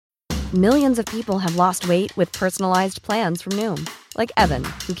Millions of people have lost weight with personalized plans from Noom. Like Evan,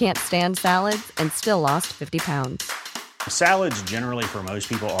 who can't stand salads and still lost 50 pounds. Salads generally for most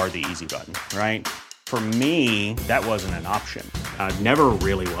people are the easy button, right? For me, that wasn't an option. I never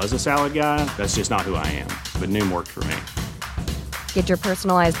really was a salad guy. That's just not who I am. But Noom worked for me. Get your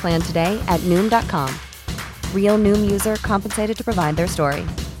personalized plan today at Noom.com. Real Noom user compensated to provide their story.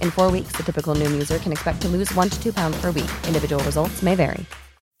 In 4 weeks, the typical Noom user can expect to lose 1 to 2 pounds per week. Individual results may vary.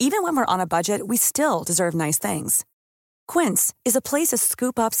 Even when we're on a budget, we still deserve nice things. Quince is a place to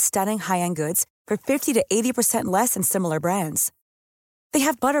scoop up stunning high-end goods for 50 to 80% less than similar brands. They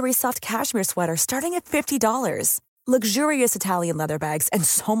have buttery soft cashmere sweaters starting at $50, luxurious Italian leather bags, and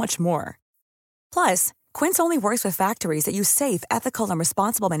so much more. Plus, Quince only works with factories that use safe, ethical, and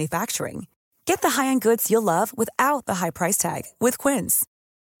responsible manufacturing. Get the high-end goods you'll love without the high price tag with Quince.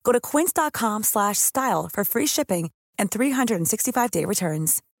 Go to quince.com/style for free shipping and 365-day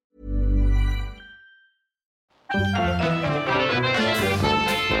returns.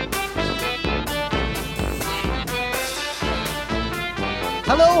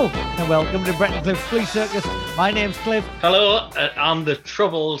 Hello and welcome to Brett and Cliff's Flea Circus. My name's Cliff. Hello, I'm the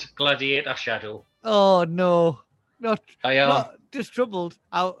troubled gladiator Shadow. Oh no, I am not just troubled.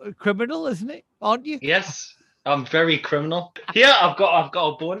 Criminal, isn't it? Aren't you? Yes, I'm very criminal. Yeah, I've got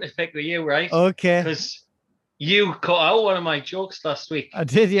a bone to pick with you, right? Okay. Because you cut out one of my jokes last week. I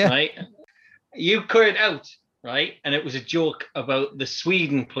did, yeah. Right. You cut it out, right? And it was a joke about the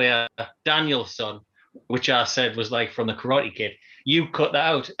Sweden player Danielsson, which I said was like from the Karate Kid. You cut that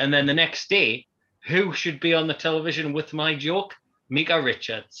out, and then the next day, who should be on the television with my joke? Mika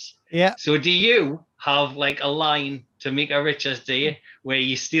Richards. Yeah. So do you have like a line to Mika Richards, do you, where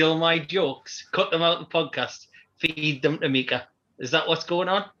you steal my jokes, cut them out of the podcast, feed them to Mika? Is that what's going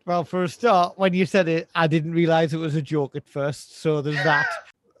on? Well, for a start, when you said it, I didn't realize it was a joke at first. So there's that.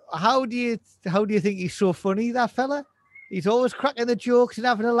 How do you think he's so funny, that fella? He's always cracking the jokes and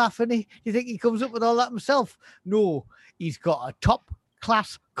having a laugh, and do you think he comes up with all that himself? No, he's got a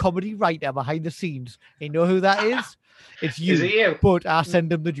top-class comedy writer behind the scenes. You know who that is? It's you. Is it you? But I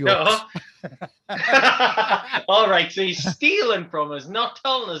send him the jokes. No. All right, so he's stealing from us, not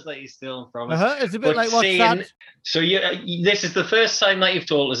telling us that he's stealing from us. It's a bit like what's that? So this is the first time that you've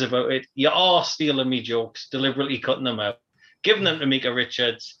told us about it. You are stealing me jokes, deliberately cutting them out, giving them to Mika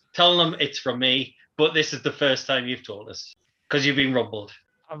Richards, telling them it's from me. But this is the first time you've told us because you've been rumbled.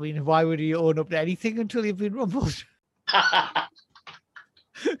 I mean, why would you own up to anything until you've been rumbled?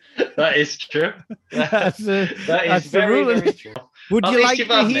 That is true. That's very, very true. Would you like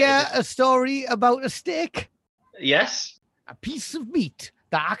to hear a story about a steak? Yes. A piece of meat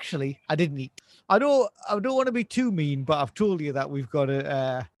that actually I didn't eat. I don't want to be too mean, but I've told you that we've got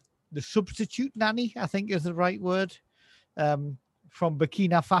the substitute nanny, I think is the right word, from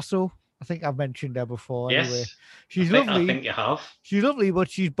Burkina Faso. I think I've mentioned her before. Yes. Anyway, she's lovely. I think you have. She's lovely, but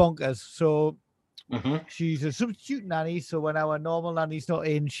she's bonkers. So Mm-hmm. she's a substitute nanny. So when our normal nanny's not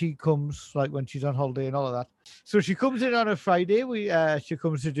in, she comes like when she's on holiday and all of that. So she comes in on a Friday. She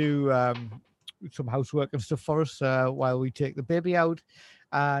comes to do some housework and stuff for us while we take the baby out.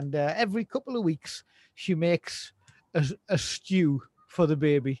 And every couple of weeks, she makes a stew for the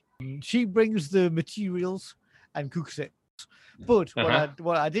baby. She brings the materials and cooks it. But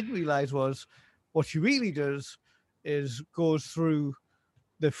what I didn't realize was what she really does is goes through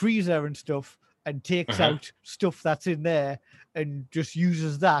the freezer and stuff and takes out stuff that's in there and just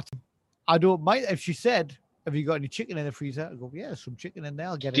uses that. I don't mind if she said, "Have you got any chicken in the freezer?" I go, "Yeah, some chicken in there.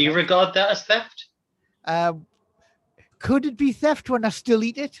 I'll get it." Do you regard that as theft? Could it be theft when I still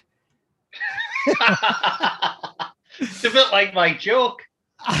eat it? It's a bit like my joke,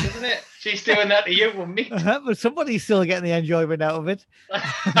 isn't it? She's doing that to you with me. But somebody's still getting the enjoyment out of it.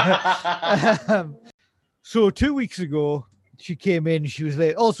 So 2 weeks ago, she came in. She was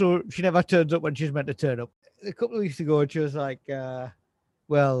late. Also, she never turns up when she's meant to turn up. A couple of weeks ago, she was like,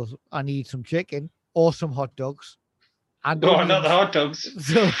 well, I need some chicken or some hot dogs. And not the hot dogs.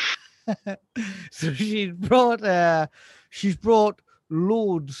 So she's brought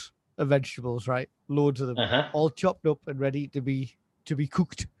loads of vegetables, right? Loads of them, all chopped up and ready to be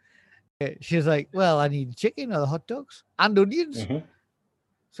cooked. She's like, well, I need chicken or the hot dogs and onions.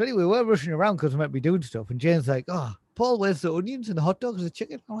 So anyway, we're rushing around because we might be doing stuff. And Jane's like, oh, Paul, where's the onions and the hot dogs and the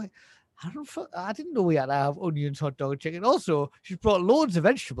chicken? I'm like, I didn't know we had to have onions, hot dog, chicken. Also, she's brought loads of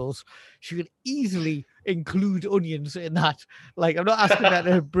vegetables. She could easily include onions in that. Like, I'm not asking her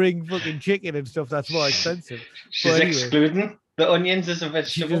to bring fucking chicken and stuff. That's more expensive. She's excluding the onions as a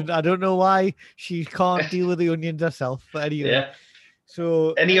vegetable. I don't know why she can't deal with the onions herself. But anyway. Yeah.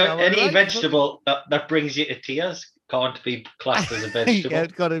 So any vegetable that brings you to tears can't be classed as a vegetable. Yeah,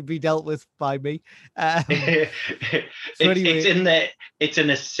 it's got to be dealt with by me. It's in there. It's an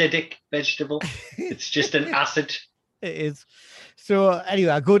acidic vegetable. It's just an acid. It is. So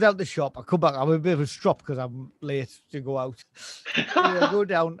anyway, I go down the shop. I come back. I'm a bit of a strop because I'm late to go out. I go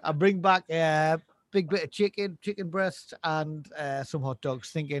down. I bring back a big bit of chicken breast, and some hot dogs.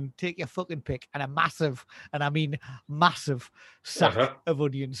 Thinking, take your fucking pick, and a massive, and I mean massive, sack of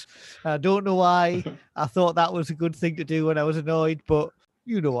onions. I don't know why I thought that was a good thing to do when I was annoyed, but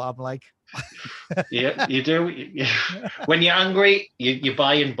you know what I'm like. Yeah, you do. When you're angry, you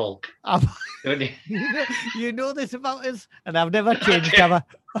buy in bulk. Don't you? You know this about us, and I've never changed, have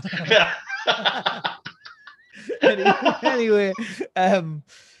I? Anyway,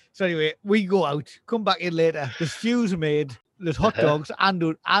 so anyway, we go out, come back in later. The stew's made. There's hot dogs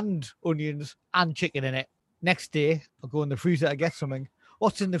and onions and chicken in it. Next day, I'll go in the freezer to get something.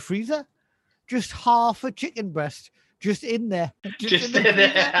 What's in the freezer? Just half a chicken breast, just in there. Just in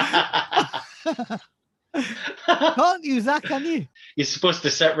there. Can't use that, can you? You're supposed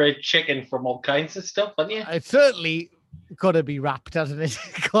to separate chicken from all kinds of stuff, aren't you? It's certainly got to be wrapped, hasn't it?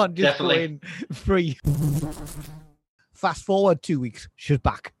 Can't just go in free. Fast forward 2 weeks, she's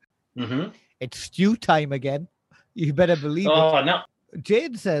back. Mm-hmm. It's stew time again. You better believe it. Oh, no.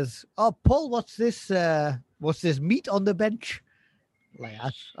 Jane says, "Oh, Paul, what's this meat on the bench?" Like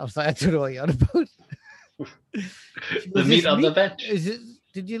that. I was like, I don't know what you're on about. The meat on the bench. Is it?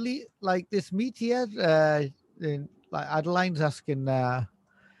 Did you leave like this meat here? Like Adeline's asking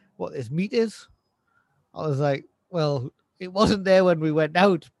what this meat is. I was like, well, it wasn't there when we went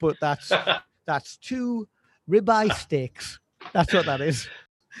out, but that's 2 ribeye steaks. That's what that is.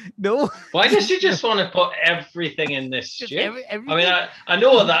 No. Why does she just want to put everything in this stew? Everything. I mean, I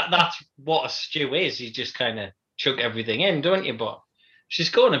know that's what a stew is. You just kind of chuck everything in, don't you? But she's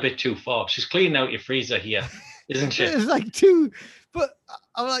going a bit too far. She's cleaning out your freezer here, isn't she? It's like 2, but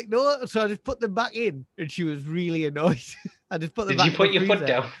I'm like, no. So I just put them back in, and she was really annoyed. I just put them back in. Did you put the your foot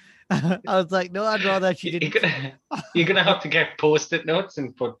freezer. down? I was like, no, I'd rather she didn't. You're gonna have to get post-it notes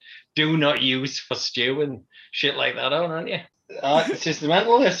and put "do not use" for stew and shit like that on, aren't you? It's just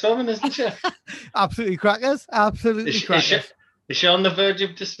mental, this woman, isn't she? Absolutely crackers. Absolutely crackers. Is she on the verge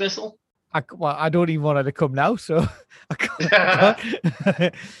of dismissal? I don't even want her to come now, so I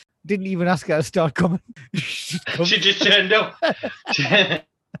can't. Didn't even ask her to start coming. She just turned up.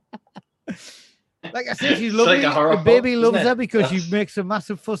 Like I said, she's lovely. Like the baby loves her because she makes a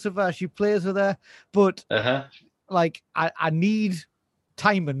massive fuss of her. She plays with her. But like I need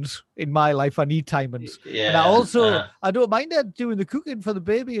timings in my life. I need timings. Yeah. And I also I don't mind her doing the cooking for the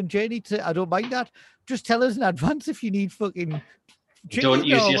baby and Janie. I don't mind that. Just tell us in advance if you need fucking chicken. Don't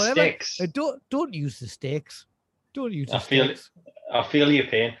use your whatever. steaks. Don't use the steaks. Don't use the steaks. I feel your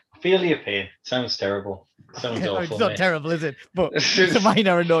pain. Feel your pain. Sounds terrible. Sounds awful. It's not terrible, is it? But it's a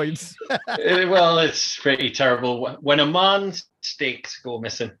minor annoyance. Well, it's pretty terrible. When a man's steaks go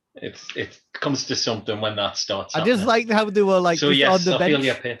missing, it comes to something when that starts happening. I just like how they were like so yes, on the bench, feel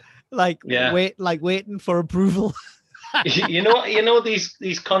your pain. waiting for approval. you know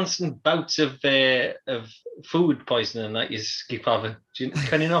these constant bouts of food poisoning that you keep having.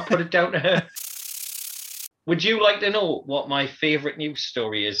 Can you not put it down to her? Would you like to know what my favourite news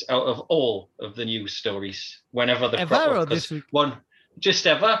story is out of all of the news stories? Whenever they crop up, this week? One just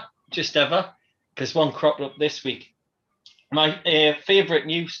ever, because one cropped up this week. My favourite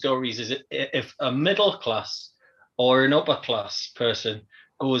news stories is if a middle class or an upper class person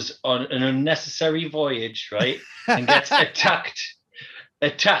goes on an unnecessary voyage, right, and gets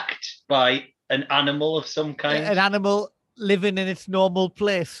attacked by an animal of some kind. An animal living in its normal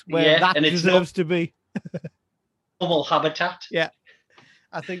place where that deserves to be. Normal habitat. Yeah,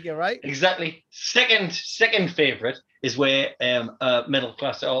 I think you're right. Exactly. Second favorite is where a middle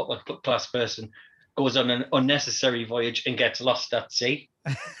class or upper class person goes on an unnecessary voyage and gets lost at sea.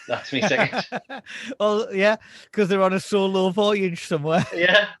 That's me second. Well, yeah, because they're on a solo voyage somewhere.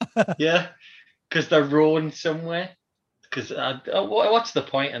 Yeah, because they're rowing somewhere. Because what's the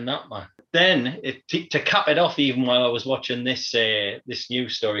point in that, man? Then to cap it off, even while I was watching this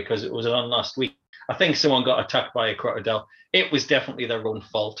news story, because it was on last week, I think someone got attacked by a crocodile. It was definitely their own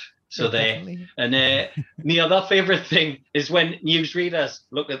fault. So the other favorite thing is when newsreaders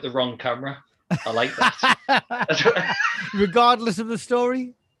look at the wrong camera. I like that. Regardless of the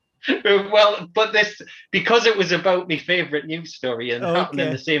story? Well, but because it was about my favorite news story and happened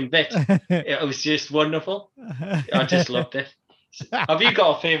in the same bit, it was just wonderful. I just loved it. Have you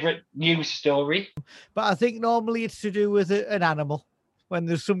got a favorite news story? But I think normally it's to do with an animal. When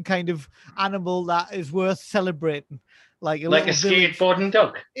there's some kind of animal that is worth celebrating. like a Like a little village. skateboarding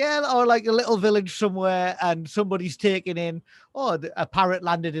dog. Yeah, or like a little village somewhere, and somebody's taking in, a parrot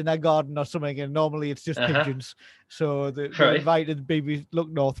landed in their garden or something, and normally it's just pigeons. So they Right. invited maybe Look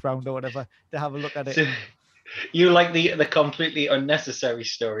North round or whatever to have a look at it. So, you like the completely unnecessary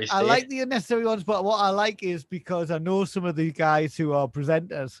stories. I do you? like the unnecessary ones, but what I like is because I know some of the guys who are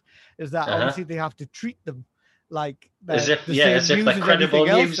presenters is that obviously they have to treat them like as if the same as if news they're as credible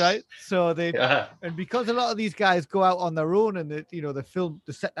anything news. else, right? So they Uh-huh. and because a lot of these guys go out on their own and they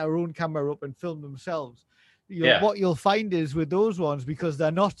set their own camera up and film themselves. What you'll find is with those ones, because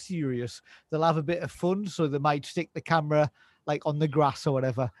they're not serious, they'll have a bit of fun. So they might stick the camera like on the grass or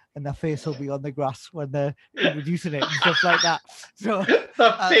whatever, and their face will be on the grass when they're introducing it and stuff like that. So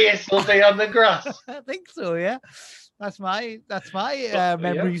The face will be on the grass. I think so, yeah. That's my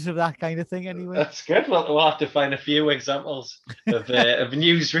memories of that kind of thing anyway. That's good. We'll have to find a few examples of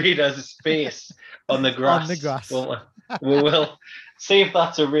newsreaders' face on the grass. On the grass. We will see if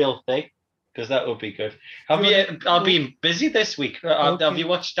that's a real thing, because that would be good. I've been busy this week. Have you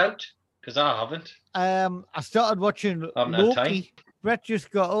watched out? Because I haven't. I started watching I've no time. Loki. Brett just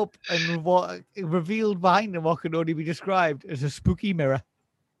got up and revealed behind him what can only be described as a spooky mirror.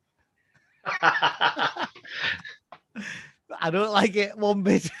 I don't like it one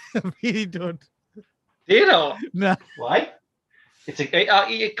bit. I really don't. Do you know? No. Why?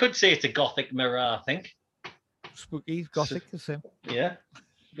 You could say it's a gothic mirror, I think. Spooky, gothic, the same. Yeah.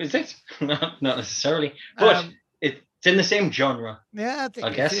 Is it? Not necessarily. But it's in the same genre. Yeah, I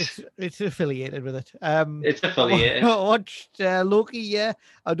think guess. it's affiliated with it. It's affiliated. I watched Loki, yeah.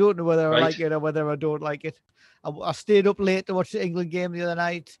 I don't know whether I like it or whether I don't like it. I stayed up late to watch the England game the other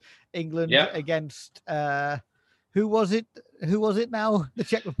night. England against who was it? Who was it now? The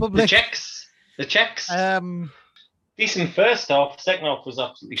Czech Republic. The Czechs. Decent first half. Second half was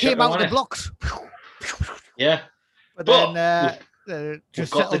absolutely came out of the blocks. Yeah. But then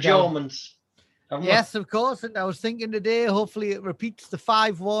just got the Germans. Yes, of course. And I was thinking today, hopefully it repeats the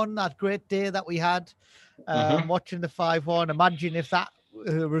 5-1, that great day that we had. Watching the 5-1. Imagine if that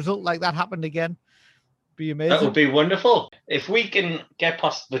a result like that happened again. Be amazing. That would be wonderful. If we can get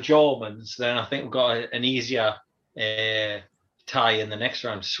past the Germans, then I think we've got an easier tie in the next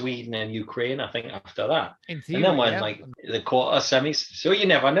round. Sweden and Ukraine, I think, after that. Theory, and then when like the quarter semis. So you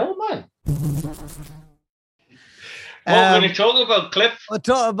never know, man. What we're going to talk about, Cliff? We'll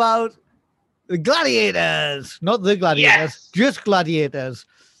talk about the Gladiators. Not the Gladiators, just Gladiators.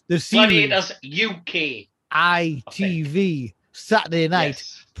 The series. Gladiators UK. ITV. Saturday night.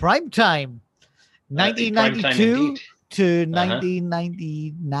 Prime time. 1992 to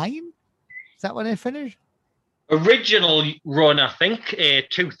 1999. Is that when it finished? Original run, I think,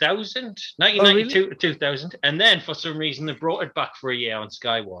 2000. 1992 to 2000. And then, for some reason, they brought it back for a year on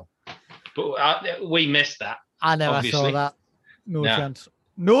Sky One. But we missed that. I never saw that. No chance.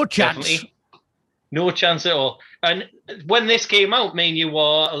 No chance. Definitely. No chance at all. And when this came out, me and you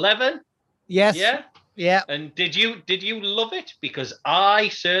were 11? Yes. Yeah? Yeah. And did you love it? Because I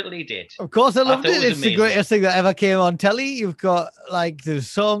certainly did. Of course I loved it. It's amazing. The greatest thing that ever came on telly. You've got like there's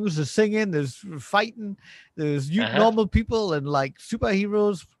songs, there's singing, there's fighting, there's normal people and like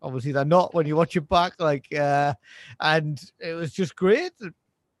superheroes. Obviously they're not when you watch it back. And it was just great.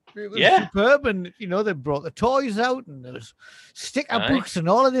 It was superb, and they brought the toys out, and there was sticker books and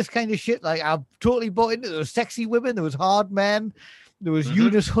all of this kind of shit. Like I totally bought into it. There was sexy women, there was hard men, there was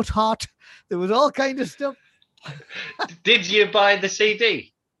Eunice Huthart, there was all kind of stuff. Did you buy the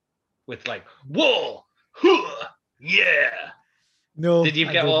CD with like whoa, yeah? No. Did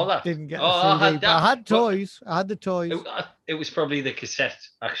you get all that? Didn't get the CD, but I had toys. I had the toys. It was probably the cassette,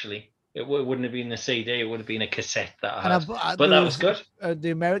 actually. It wouldn't have been the CD. It would have been a cassette that I had. But that was good.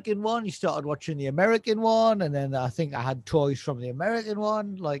 The American one, you started watching the American one, and then I think I had toys from the American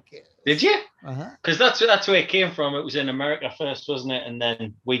one. Did you? Because that's where it came from. It was in America first, wasn't it? And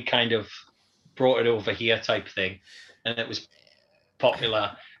then we kind of brought it over here, type thing, and it was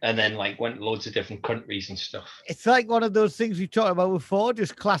popular. And then went loads of different countries and stuff. It's like one of those things we talked about before,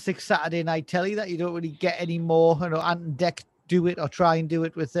 just classic Saturday night telly that you don't really get anymore. Ant and Dec do it or try and do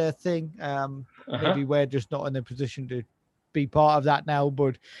it with their thing. Maybe we're just not in a position to be part of that now,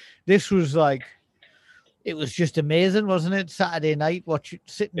 but this was it was just amazing, wasn't it? Saturday night,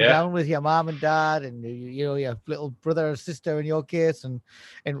 sitting down with your mom and dad and your little brother or sister in your case, and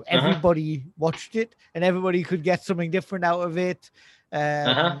everybody watched it and everybody could get something different out of it.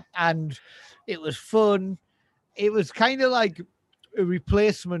 And it was fun. It was kind of like a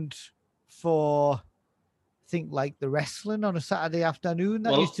replacement for the wrestling on a Saturday afternoon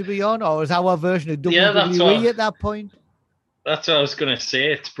that used to be on, or was our version of WWE at that point? That's what I was going to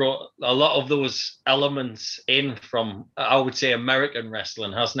say. It's brought a lot of those elements in from, I would say, American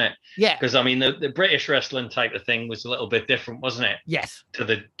wrestling, hasn't it? Yeah. Because, I mean, the British wrestling type of thing was a little bit different, wasn't it? Yes. To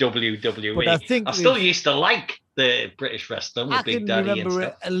the WWE. But I think I still used to like the British wrestling with I Big can Daddy and remember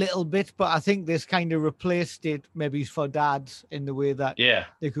it stuff. a little bit, but I think this kind of replaced it maybe for dads in the way that Yeah.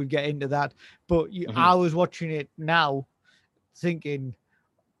 they could get into that. But I was watching it now thinking,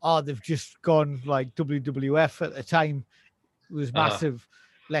 oh, they've just gone like WWF at the time. It was massive.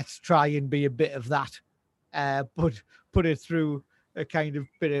 Let's try and be a bit of that. But put it through a kind of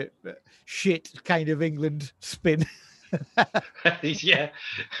bit of shit kind of England spin. Yeah.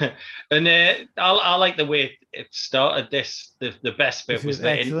 And I like the way it started this. The best bit was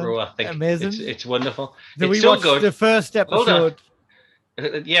the intro, I think. Amazing. It's wonderful. Did it's we so watch good. the first episode?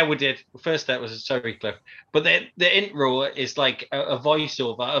 Yeah, we did. First that was sorry, Cliff. But the intro is like a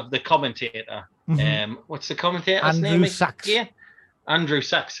voiceover of the commentator. Mm-hmm. What's the commentator's Andrew name? Sachs. Yeah, Andrew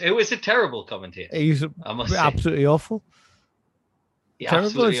Sachs. It was a terrible commentator. He's absolutely awful. Yeah, terrible.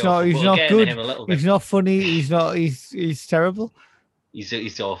 absolutely It's not. awful. He's We'll not get good. into him a little bit. He's not funny. He's not. He's terrible.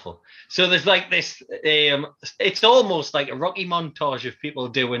 He's awful. So there's like this. It's almost like a Rocky montage of people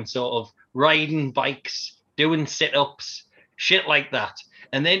doing sort of riding bikes, doing sit-ups, shit like that.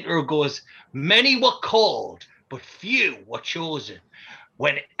 And the intro goes, "Many were called, but few were chosen.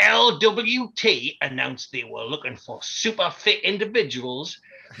 When LWT announced they were looking for super fit individuals,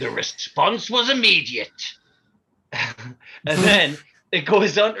 the response was immediate." And then it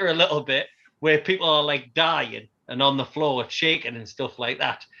goes on to a little bit where people are like dying and on the floor shaking and stuff like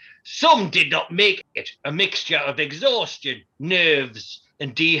that. "Some did not make it. A mixture of exhaustion, nerves,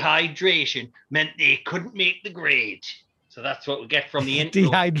 and dehydration meant they couldn't make the grade." So that's what we get from the intro.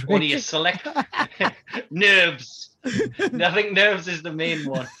 Dehydration. Only you select nerves. I think nerves is the main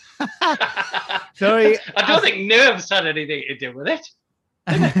one. Sorry, I don't think nerves had anything to do with it.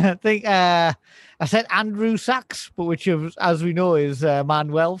 I think I said Andrew Sachs, but which, as we know, is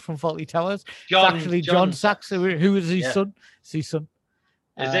Manuel from Fawlty Towers. It's actually John Sachs, who is his son. It's his son.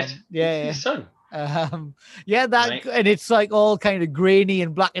 Is it? Yeah, It's his son. Yeah, that Right. And it's like all kind of grainy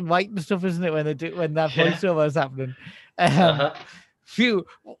and black and white and stuff, isn't it? When that voiceover is happening. Phew,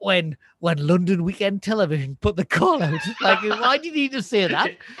 when London Weekend Television put the call out, like, why do you need to say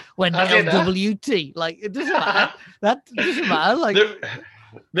that? When I did that. LWT, like, it doesn't matter. That doesn't matter. Like,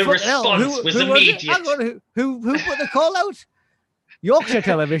 The fucking hell, response was it? immediate. Hang on, who put the call out? Yorkshire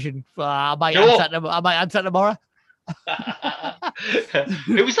Television. I might answer tomorrow.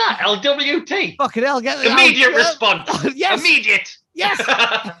 Who was that? LWT. Fucking hell, get the Immediate response. Yes. Immediate. Yes.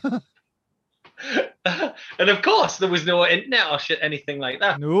 And of course, there was no internet or shit, anything like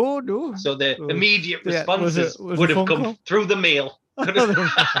that. No. So the immediate Yeah, responses was would a have phone come call? through the mail.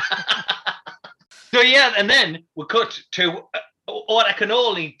 So yeah, and then we cut to what I can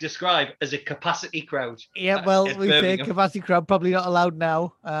only describe as a capacity crowd. Yeah, well, in we say Birmingham. capacity crowd probably not allowed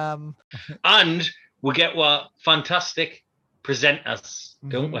now. And we get what fantastic presenters,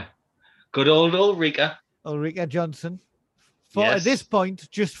 don't Mhm. we? Good old Ulrika. Ulrika Johnson. At Yes. this point,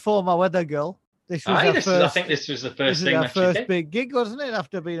 just former weather girl. This was I think this was the first thing her that she first did. big gig, wasn't it?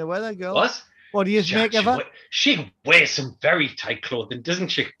 After being a weather girl. What? What do you make of her? She wears some very tight clothing, doesn't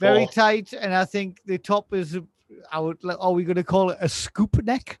she? Very Paul? tight, and I think the top is. Are we going to call it a scoop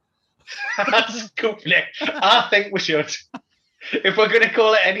neck? Scoop neck. I think we should. If we're going to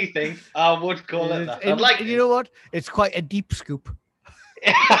call it anything, I would call it that. I'd like You know what? It's quite a deep scoop.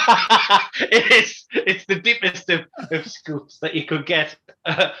 It is. It's the deepest of scoops that you could get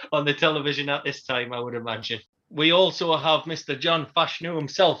on the television at this time, I would imagine. We also have Mr. John Fashanu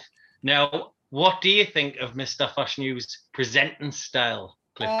himself. Now, what do you think of Mr. Fashanu's presenting style,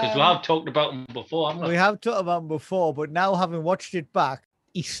 Cliff? Because we have talked about him before, haven't we? We have talked about him before, but now having watched it back,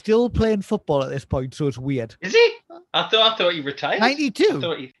 he's still playing football at this point, so it's weird. Is he? I thought he retired. 92. I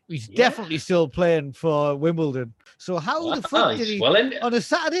thought he... He's Yeah. definitely still playing for Wimbledon. So how the fuck did he's he well in... on a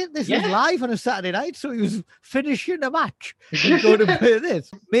Saturday? This Yeah. was live on a Saturday night, so he was finishing a match and going to play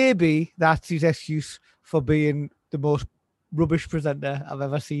this. Maybe that's his excuse for being the most rubbish presenter I've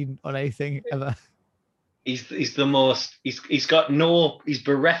ever seen on anything ever. He's the most. He's got no. He's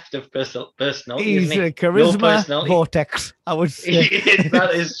bereft of personality. He's isn't he? a charisma personality. vortex, I would say.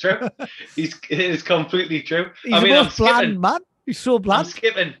 That is true. It is completely true. He's I mean, the I'm most bland skipping. man. He's so I'm bland.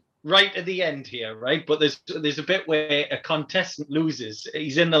 skipping right at the end here, right? But there's a bit where a contestant loses.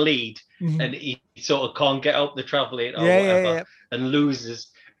 He's in the lead, Mhm. and he sort of can't get up the travelator or Yeah, whatever, yeah. and loses.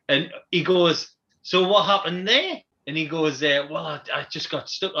 And he goes, "So what happened there?" And he goes, "Well, I just got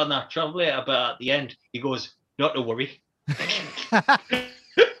stuck on that travelator, but at the end, he goes, not to worry,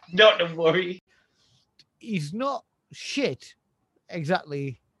 not to worry." He's not shit,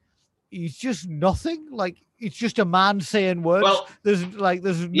 exactly. He's just nothing. Like it's just a man saying words. Well,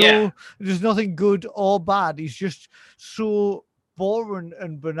 there's nothing good or bad. He's just so boring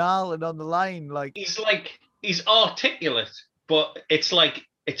and banal and on the line. Like he's articulate, but it's like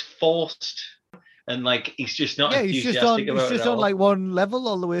it's forced, and like he's just not enthusiastic about it. He's just on like one level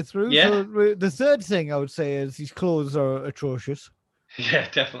all the way through. Yeah. So the third thing I would say is his clothes are atrocious. Yeah,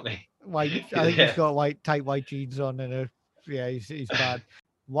 definitely. White. I think he's got tight white jeans on, and he's bad.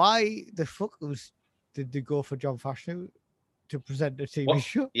 Why the fuck did they go for John Fashanu to present a TV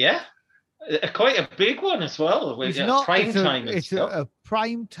show? Yeah, quite a big one as well. It's a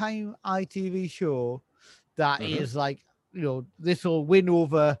prime time ITV show that is like, this will win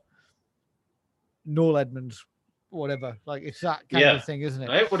over Noel Edmonds, whatever. Like it's that kind of thing, isn't it?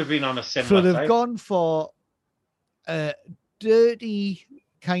 It would have been on a similar. So they've gone for a dirty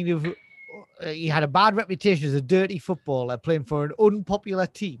kind of. He had a bad reputation as a dirty footballer playing for an unpopular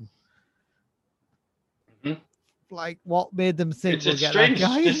team. Mm-hmm. Like, what made them think it's a strange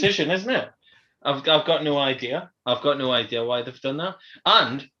decision, isn't it? I've got no idea. I've got no idea why they've done that.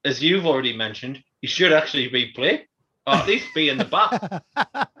 And as you've already mentioned, he should actually be played, or at least be in the bath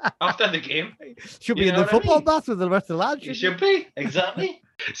after the game. Should be in the football bath with the rest of the lads. He should be, exactly.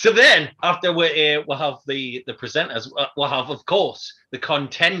 So then, after we'll have the presenters, we'll have, of course, the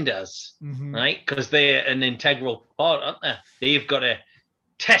contenders, right? Because they're an integral part, aren't they? They've got to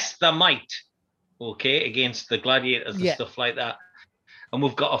test their might, okay, against the gladiators and stuff like that. And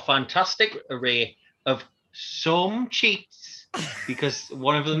we've got a fantastic array of some cheats, because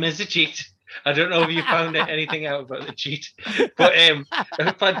one of them is a cheat. I don't know if you found anything out about the cheat, but a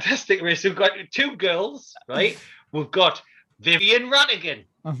fantastic array. So we've got two girls, right? We've got Vivian Rattigan,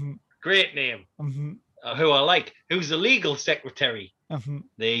 great name, who I like, who's the legal secretary.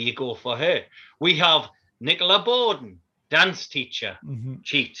 There you go for her. We have Nicola Borden, dance teacher,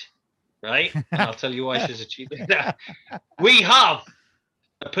 cheat, right? And I'll tell you why she's a cheat. We have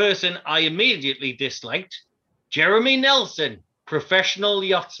a person I immediately disliked, Jeremy Nelson, professional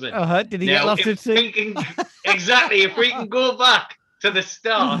yachtsman. Did he get lost at sea? Exactly. If we can go back to the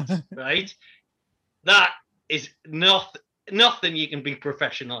start, right? That is nothing you can be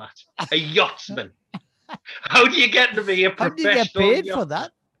professional at. A yachtsman. How do you get to be a professional? How do you get paid for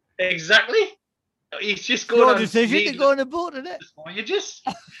that? Exactly. He's just going your decision to go on a boat, isn't it? You just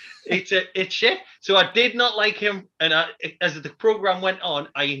it's shit. So I did not like him, and as the program went on,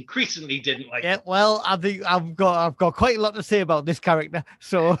 I increasingly didn't like him. Well, I think I've got quite a lot to say about this character.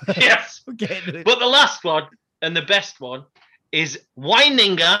 So yes, we'll get into it. But the last one and the best one is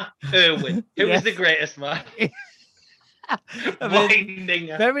Weininger Irwin, who is the greatest man.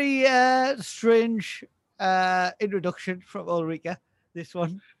 Weininger. Very strange introduction from Ulrika. This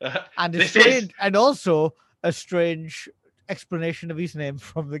one, and also a strange explanation of his name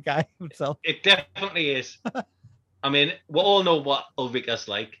from the guy himself. It definitely is. I mean, we all know what Ulrika's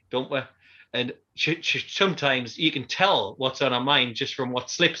like, don't we? And she sometimes you can tell what's on her mind just from what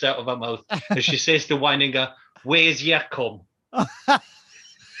slips out of her mouth as she says to Weininger, "Where's your cum?"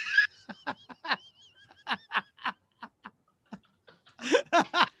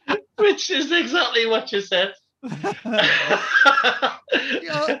 Which is exactly what she said.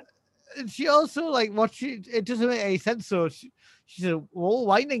 She also like it doesn't make any sense. So she said, "Oh,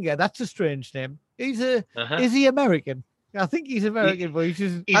 Weininger, that's a strange name. Is he American? I think he's American, but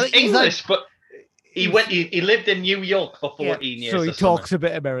he's English, but he lived in New York for 14 years. So he talks a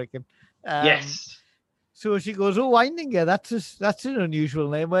bit American. Yes. So she goes, "Oh, Weininger, that's an unusual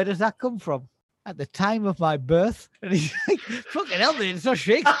name. Where does that come from?" At the time of my birth, and he's like, "Fucking hell, man, it's not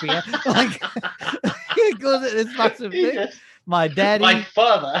Shakespeare." Like, he goes at this massive thing. Yes. My daddy, my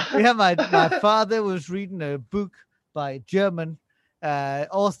father, my father was reading a book by a German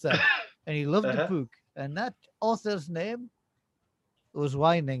author, and he loved the book. And that author's name was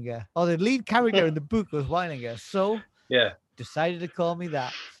Weininger, or the lead character in the book was Weininger. So, decided to call me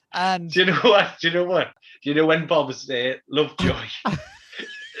that. And do you know what? Do you know when Bob's Lovejoy?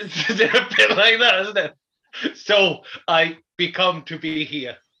 It's a bit like that, isn't it? So I become to be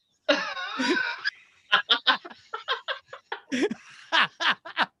here.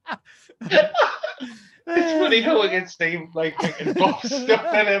 It's funny how I get Steve like making Bob stuff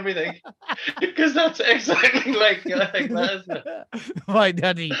and everything, because that's exactly like that, isn't it? My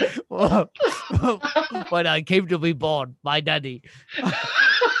daddy, when I came to be born, my daddy.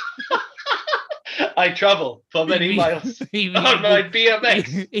 I travel for many miles on my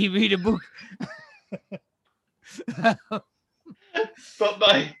BMX. He read a book.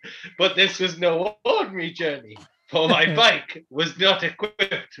 But this was no ordinary journey, for my bike was not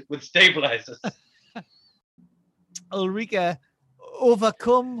equipped with stabilizers. Ulrika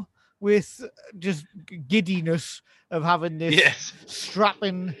overcome with just giddiness of having this Yes.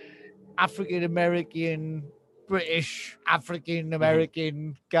 strapping African American, British African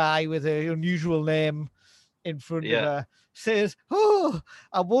American guy with an unusual name in front of her says, "Oh,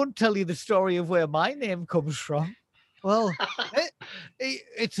 I won't tell you the story of where my name comes from." Well,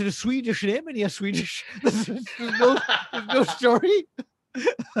 it's a Swedish name, and you're Swedish. There's no story.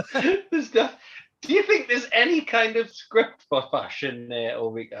 Do you think there's any kind of script for fashion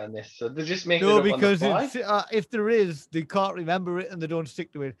Ulrika on this? So they're just making No, it up because on the fly? if there is, they can't remember it and they don't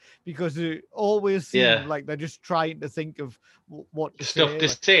stick to it because they always seem like they're just trying to think of what to stuff say. to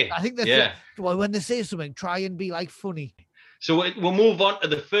say. I think that's well, when they say something, try and be like funny. So we'll move on to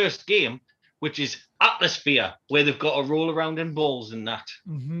the first game, which is Atmosphere, where they've got to roll around in balls and that.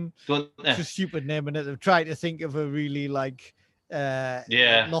 Mm-hmm. Don't they? It's a stupid name, and they've tried to think of a really lofty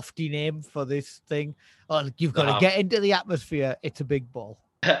name for this thing. Oh, you've got to get into the atmosphere. It's a big ball.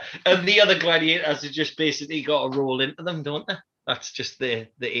 And the other gladiators have just basically got to roll into them, don't they? That's just the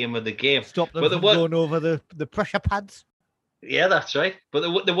aim of the game. Stop them from going over the pressure pads. Yeah, that's right.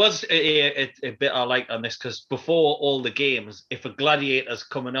 But there was a bit I liked on this because before all the games, if a gladiator's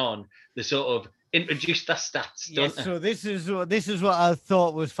coming on, they sort of introduce their stats, don't they? So this is what I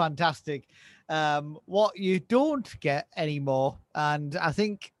thought was fantastic. What you don't get anymore, and I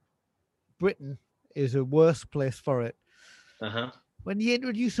think Britain is a worse place for it. When you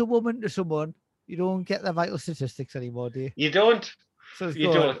introduce a woman to someone, you don't get their vital statistics anymore, do you? You don't. So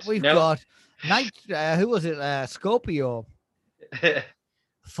we've got who was it? Scorpio,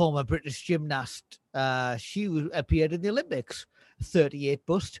 former British gymnast. She appeared in the Olympics. 38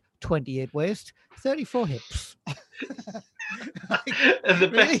 bust, 28 waist, 34 hips. And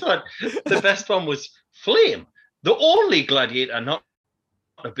the best one was Flame, the only gladiator not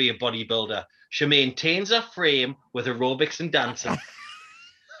to be a bodybuilder. She maintains her frame with aerobics and dancing.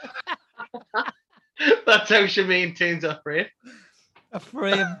 That's how she maintains her frame. A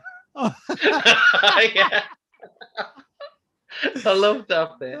frame. Yeah. I love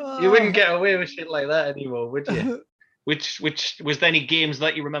that bit. You wouldn't get away with shit like that anymore, would you? Which was there any games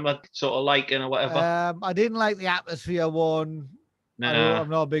that you remember sort of liking or whatever? I didn't like the Atmosphere one. No. I'm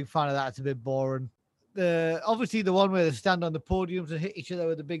not a big fan of that. It's a bit boring. Obviously the one where they stand on the podiums and hit each other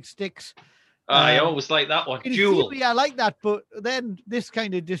with the big sticks. I always like that one. Duel. Theory, I like that, but then this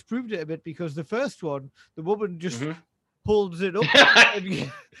kind of disproved it a bit because the first one, the woman just holds it up.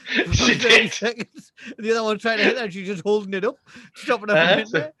 She did. Seconds. The other one trying to hit her, she's just holding it up, stopping her from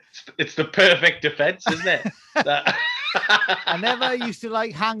hitting her. It's the perfect defense, isn't it? I never used to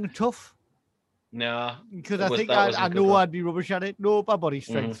like Hang Tough. No. Because I think I know I'd be rubbish at it. No, my body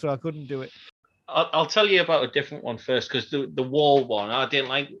strength, so I couldn't do it. I'll tell you about a different one first, because the wall one, I didn't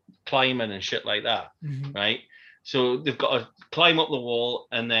like climbing and shit like that, right? So they've got to climb up the wall,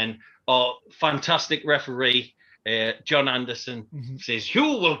 and then fantastic referee, John Anderson, says, "You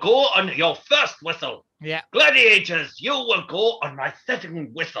will go on your first whistle. Yeah. Gladiators, you will go on my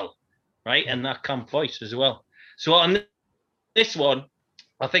second whistle." Right? And that camp voice as well. So on this one,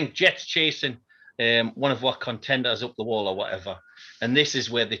 I think Jet's chasing one of our contenders up the wall or whatever. And this is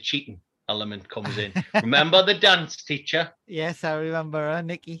where the cheating element comes in. Remember the dance teacher? Yes, I remember her,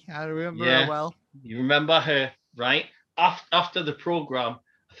 Nikki. I remember her well. You remember her, right? After the program,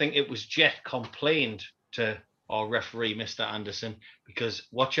 I think it was Jet complained to our referee, Mr. Anderson, because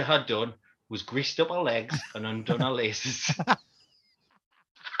what she had done was greased up her legs and undone her laces.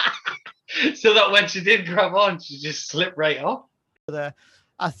 So that when she did grab on, she just slipped right off.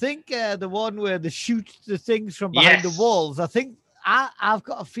 I think the one where they shoot the things from behind the walls, I think I've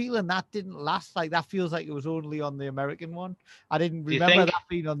got a feeling that didn't last. Like, that feels like it was only on the American one. I didn't remember that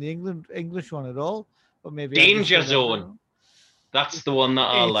being on the English one at all. But maybe Danger Zone. That's the one that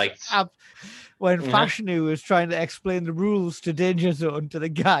I liked. When Fashanu was trying to explain the rules to Danger Zone to the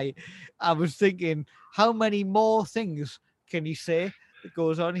guy, I was thinking, how many more things can you say that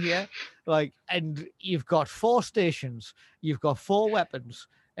goes on here? Like, and you've got 4 stations, you've got 4 weapons,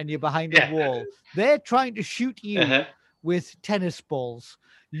 and you're behind a wall. They're trying to shoot you with tennis balls.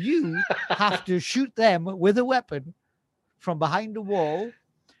 You have to shoot them with a weapon from behind a wall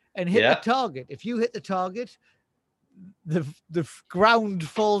and hit the target. If you hit the target, the ground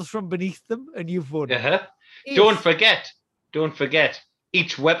falls from beneath them and you've won. Don't forget,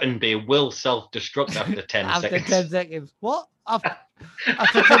 each weapon bay will self-destruct after 10 seconds. After 10 seconds. What? After 10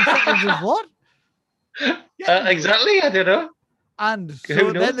 seconds of what? Exactly, I don't know. And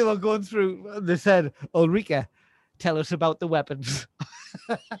so then they were going through, they said, Ulrika, tell us about the weapons.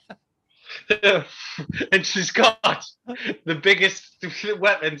 and she's got the biggest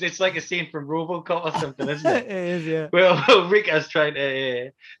weapons. It's like a scene from RoboCop or something, isn't it? It is, yeah. Well, Rika's trying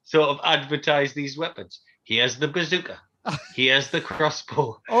to sort of advertise these weapons. He has the bazooka. He has the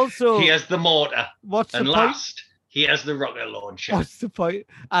crossbow. Also, he has the mortar. what's And the point? last, he has the rocket launcher. What's the point?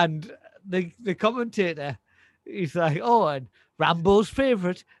 And the commentator, he's like, oh, and Rambo's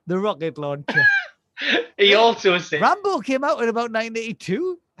favorite, the rocket launcher. He also said, Rambo came out in about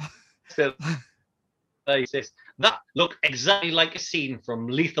 1982. that looked exactly like a scene from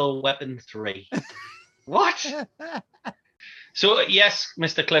Lethal Weapon 3. What? So, yes,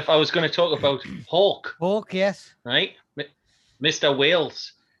 Mr. Cliff, I was going to talk about Hawk, Hawk, yes. right? Mr.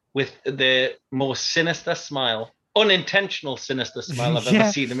 Wales with the most sinister smile, unintentional sinister smile I've Yeah,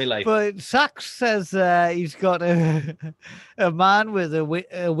 ever seen in my life. But Sachs says he's got a man with a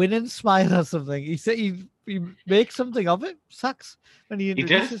winning smile or something. He said he makes something of it, Sachs, when he He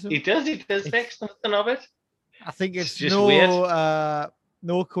introduces does. him. He does make something of it. I think it's just no weird.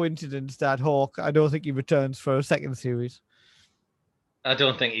 No coincidence that Hawk, I don't think he returns for a second series. I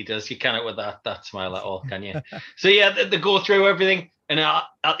don't think he does. You cannot with that smile at all, can you? So yeah, they go through everything, and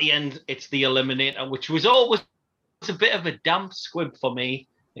at the end, it's the Eliminator, which was always a bit of a damp squib for me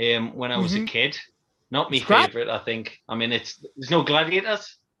when I was a kid. Not my Scrap? favorite, I think. I mean, there's no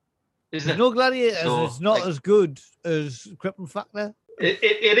gladiators. Is There's there? no gladiators. So, it's not like- as good as Crippen Factor.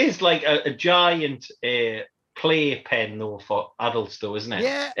 It is like a giant play pen though for adults, though, isn't it?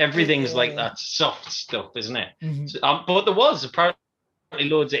 Yeah, Everything's like yeah. that soft stuff, isn't it? Mhm. So, but there was apparently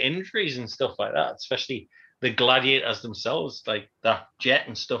loads of injuries and stuff like that, especially the gladiators themselves, like that Jet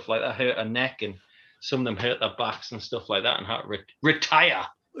and stuff like that hurt a neck, and some of them hurt their backs and stuff like that, and had to retire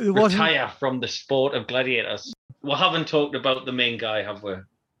from the sport of gladiators. We haven't talked about the main guy, have we?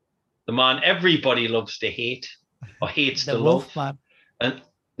 The man everybody loves to hate or hates The to Wolf love, Man. and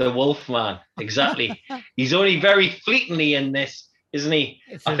the Wolf Man. Exactly. He's only very fleetingly in this, isn't he?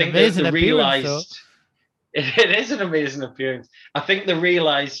 It's I an think amazing they appearance, realized it is an amazing appearance. I think they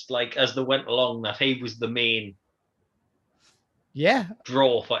realized, like, as they went along, that he was the main Yeah,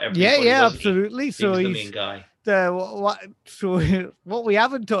 draw for everybody. yeah, wasn't he? absolutely. He So was the he's main guy. what we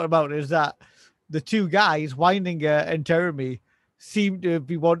haven't talked about is that the two guys, Weininger and Jeremy, seem to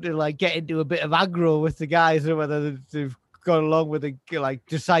be wanting to like get into a bit of aggro with the guys, or whether they've gone along with it, like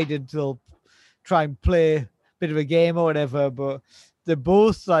decided they'll try and play a bit of a game or whatever. But they're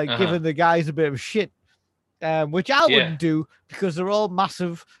both like giving the guys a bit of shit, which I wouldn't do because they're all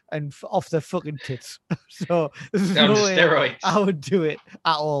massive and off their fucking tits. So there's On no way steroids. I would do it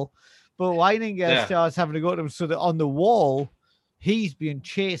at all. But Weininger starts having to go to him so that on the wall, he's being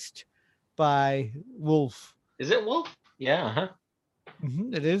chased by Wolf. Is it Wolf? Yeah. Uh-huh.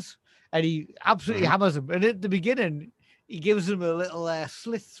 It is. And he absolutely hammers him. And at the beginning, he gives him a little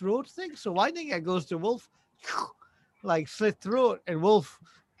slit throat thing. So Weininger goes to Wolf, like slit throat, and Wolf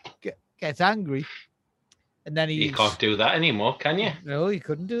gets angry. And then You can't do that anymore, can you? No, he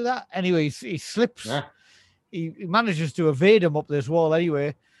couldn't do that. Anyway, he slips. Yeah. He manages to evade him up this wall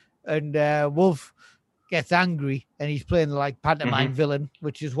anyway. And Wolf gets angry, and he's playing like pantomime villain,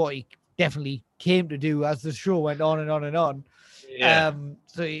 which is what he definitely came to do as the show went on and on and on. Yeah.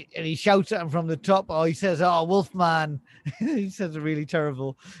 So he shouts at him from the top, or he says, "Oh, Wolfman." He says a really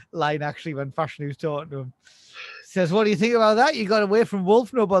terrible line actually when Fashion was talking to him. He says, "What do you think about that? You got away from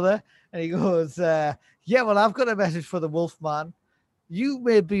Wolf, no bother." And he goes, "Yeah, well, I've got a message for the Wolfman. You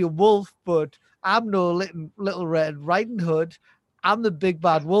may be a wolf, but I'm no little Red Riding Hood. I'm the big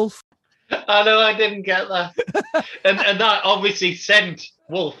bad wolf." I know, I didn't get that. and that obviously sent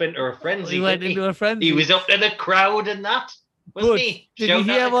Wolf into a frenzy. He went didn't into a frenzy. He was up to the crowd and that. Wasn't But he? did you Shouting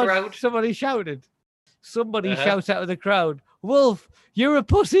hear at the what crowd. somebody shouted? Somebody Uh-huh. shouts out of the crowd, "Wolf, you're a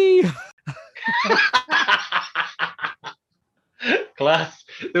pussy." Class.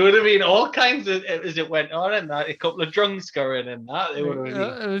 There would have been all kinds of, as it went on, and that a couple of drunks going in that. They were It really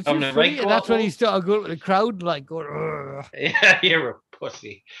was having just a funny, right and go that's at when he Wolf. started going to the crowd, like going, "Ugh." Yeah, you're a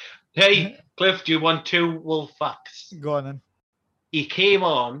pussy. Hey, Cliff, do you want 2 Wolf facts? Go on then. He came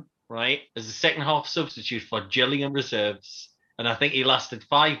on, right, as a second half substitute for Gillingham Reserves. And I think he lasted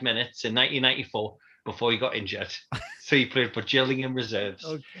 5 minutes in 1994 before he got injured. So he played for Gillingham Reserves.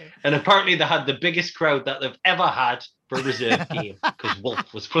 Okay. And apparently they had the biggest crowd that they've ever had for a reserve game because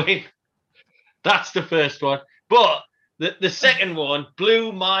Wolf was playing. That's the first one. But the second one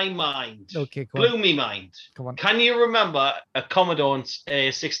blew my mind. Okay, come Blew on. me mind. Come on. Can you remember a Commodore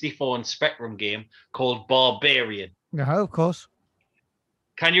 64 and Spectrum game called Barbarian? No, of course.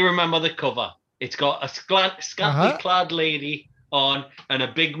 Can you remember the cover? It's got a scantily clad lady on and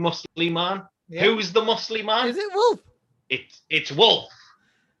a big muscly man. Yeah. Who's the muscly man? Is it Wolf? It's Wolf.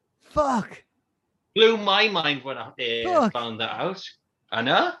 Fuck. Blew my mind when I found that out. I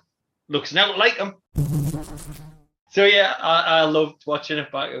know. Looks now like him. So yeah, I loved watching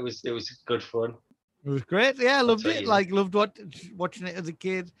it back. It was good fun. It was great. Yeah, I loved it. Like, loved watching it as a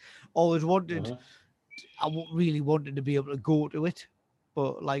kid. Always wanted. Really wanted to be able to go to it,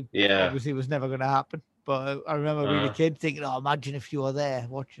 but like, obviously, it was never going to happen. But I remember being a kid thinking, "Oh, imagine if you were there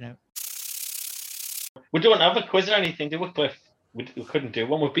watching it." We don't have a quiz or anything, do we, Cliff? We couldn't do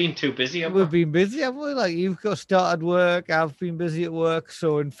one. We've been too busy. We've been busy, haven't we? Like, you've got started work. I've been busy at work.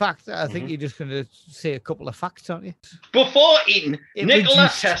 So, in fact, I think you're just going to say a couple of facts, aren't you? Before eating,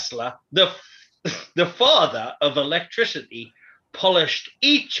 Nikola Tesla, the father of electricity, polished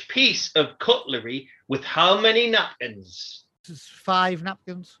each piece of cutlery with how many napkins? 5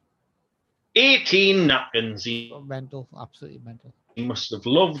 napkins. 18 napkins. Mental, absolutely mental. He must have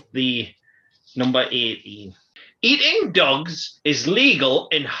loved the number 18. Eating dogs is legal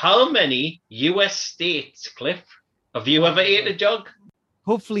in how many US states, Cliff? Have you ever ate a dog?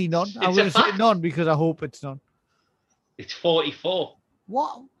 Hopefully none. I'm going to say none because I hope it's none. It's 44.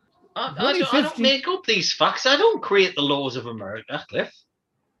 What? I don't make up these facts. I don't create the laws of America, Cliff.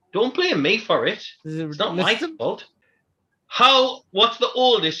 Don't blame me for it. It's not my fault. What's the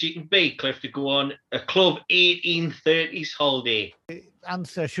oldest you can be, Cliff, to go on a club 1830s holiday?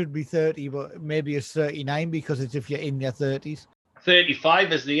 Answer should be 30, but maybe it's 39 because it's if you're in your 30s.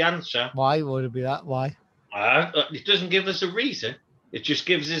 35 is the answer. Why would it be that? Why? It doesn't give us a reason. It just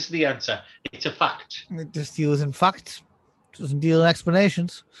gives us the answer. It's a fact. It just deals in facts. It doesn't deal in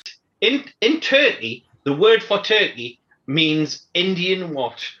explanations. In Turkey, the word for turkey means Indian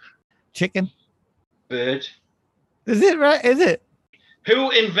what? Chicken. Bird. Is it right? Is it? Who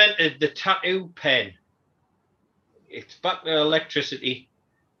invented the tattoo pen? It's back to electricity.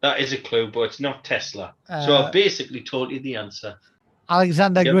 That is a clue, but it's not Tesla. So I basically told you the answer.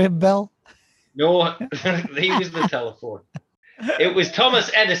 Alexander Graham Bell? No, he was the telephone. It was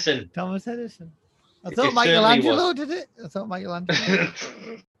Thomas Edison. Thomas Edison. I thought Michelangelo did it. I thought Michelangelo.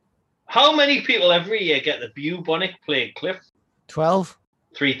 How many people every year get the bubonic plague, Cliff? 12.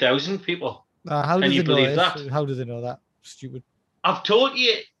 3,000 people. How do they believe that? How do they know that? Stupid. I've told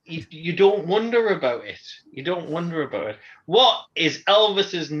you, you don't wonder about it. You don't wonder about it. What is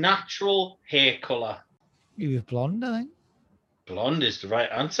Elvis's natural hair colour? He was blonde, I think. Blonde is the right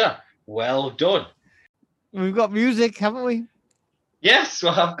answer. Well done. We've got music, haven't we? Yes,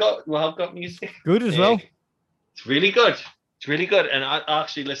 I've got music. Good as well. It's really good. It's really good. And I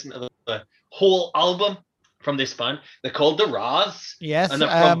actually listened to the whole album from this band. They're called The Raz. Yes. And they're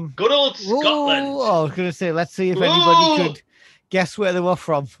from good old Scotland. I was going to say, let's see if anybody could guess where they were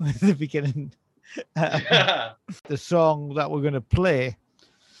from at the beginning. The song that we're going to play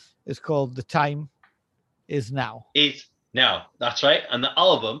is called The Time Is Now. It's now. That's right. And the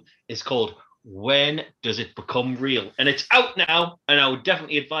album is called When Does It Become Real? And it's out now. And I would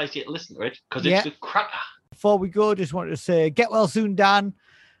definitely advise you to listen to it because it's a cracker. Before we go, just wanted to say, get well soon, Dan.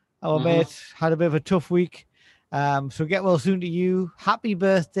 Our mate had a bit of a tough week. So get well soon to you. Happy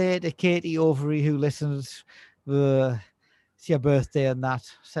birthday to Katie Overy, who listens. It's your birthday and that.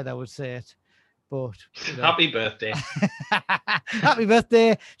 Said I would say it. But happy birthday. Happy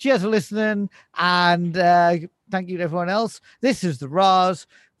birthday. Cheers for listening. And thank you to everyone else. This is The Raz.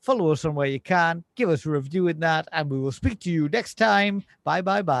 Follow us on where you can. Give us a review in that. And we will speak to you next time. Bye,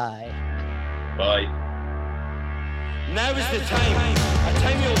 bye, bye. Bye. Now is the time. A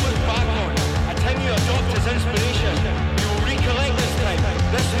time you'll look back on. A time you adopt as inspiration. You will recollect this time.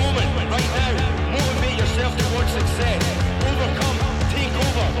 This moment, right now. Motivate yourself towards success. Overcome. Take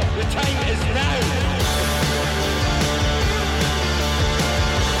over. The time is now.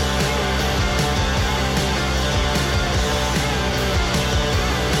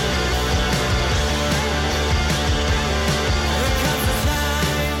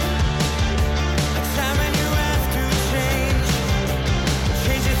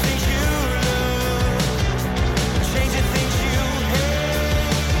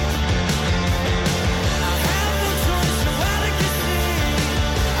 What I can see.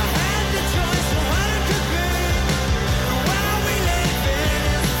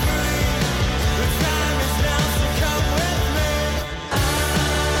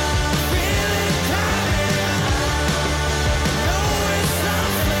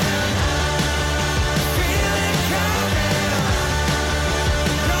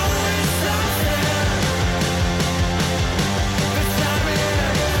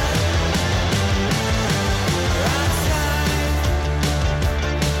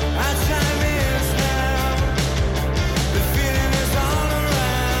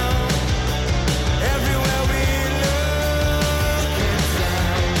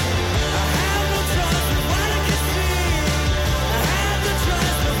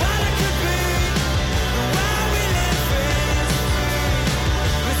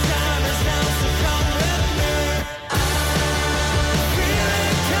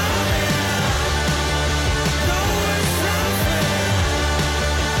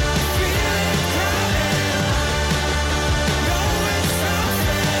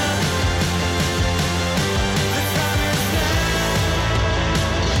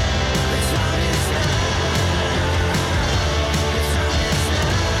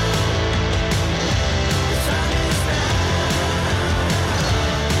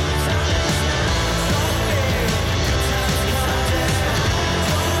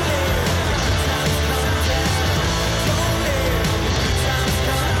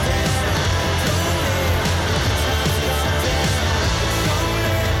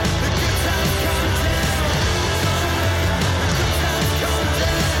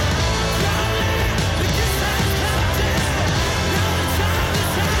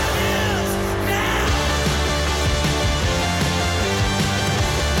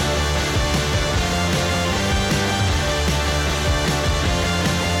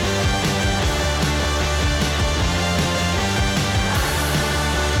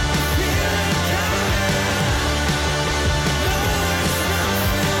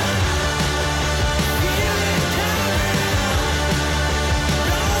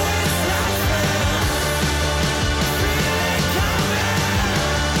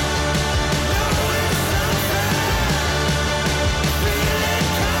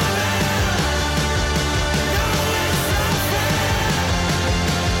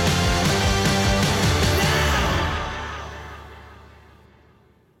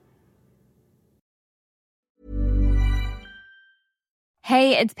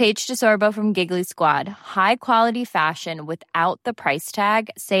 Hey, it's Paige DeSorbo from Giggly Squad. High quality fashion without the price tag.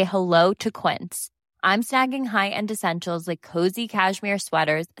 Say hello to Quince. I'm snagging high-end essentials like cozy cashmere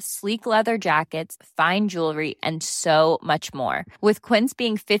sweaters, sleek leather jackets, fine jewelry, and so much more. With Quince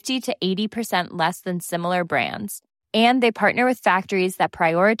being 50 to 80% less than similar brands. And they partner with factories that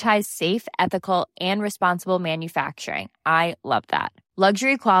prioritize safe, ethical, and responsible manufacturing. I love that.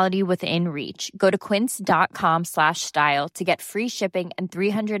 Luxury quality within reach. Go to quince.com/style to get free shipping and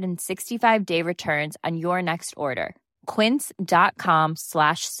 365-day returns on your next order.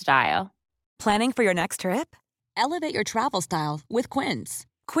 Quince.com/style. Planning for your next trip? Elevate your travel style with Quince.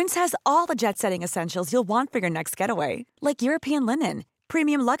 Quince has all the jet-setting essentials you'll want for your next getaway, like European linen,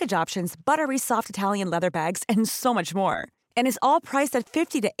 premium luggage options, buttery soft Italian leather bags, and so much more. And is all priced at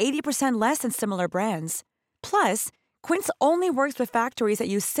 50 to 80% less than similar brands. Plus, Quince only works with factories that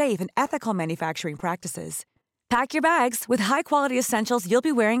use safe and ethical manufacturing practices. Pack your bags with high-quality essentials you'll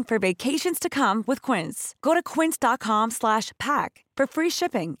be wearing for vacations to come with Quince. Go to quince.com/pack for free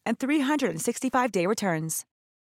shipping and 365-day returns.